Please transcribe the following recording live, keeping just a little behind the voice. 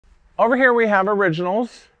Over here we have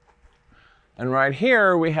originals, and right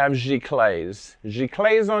here we have Giclees.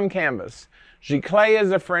 Giclees on canvas. Giclée is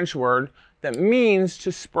a French word that means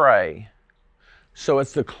to spray. So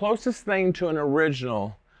it's the closest thing to an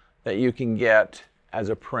original that you can get as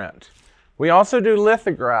a print. We also do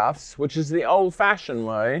lithographs, which is the old-fashioned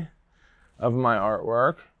way of my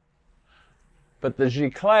artwork. But the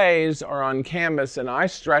Giclees are on canvas, and I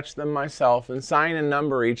stretch them myself and sign and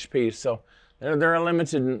number each piece. So they're a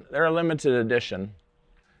limited edition.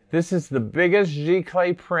 This is the biggest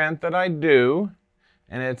Giclée print that I do,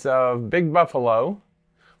 and it's a big buffalo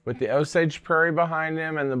with the Osage Prairie behind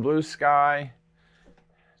him and the blue sky.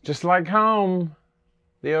 Just like home,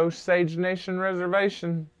 the Osage Nation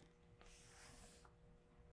Reservation.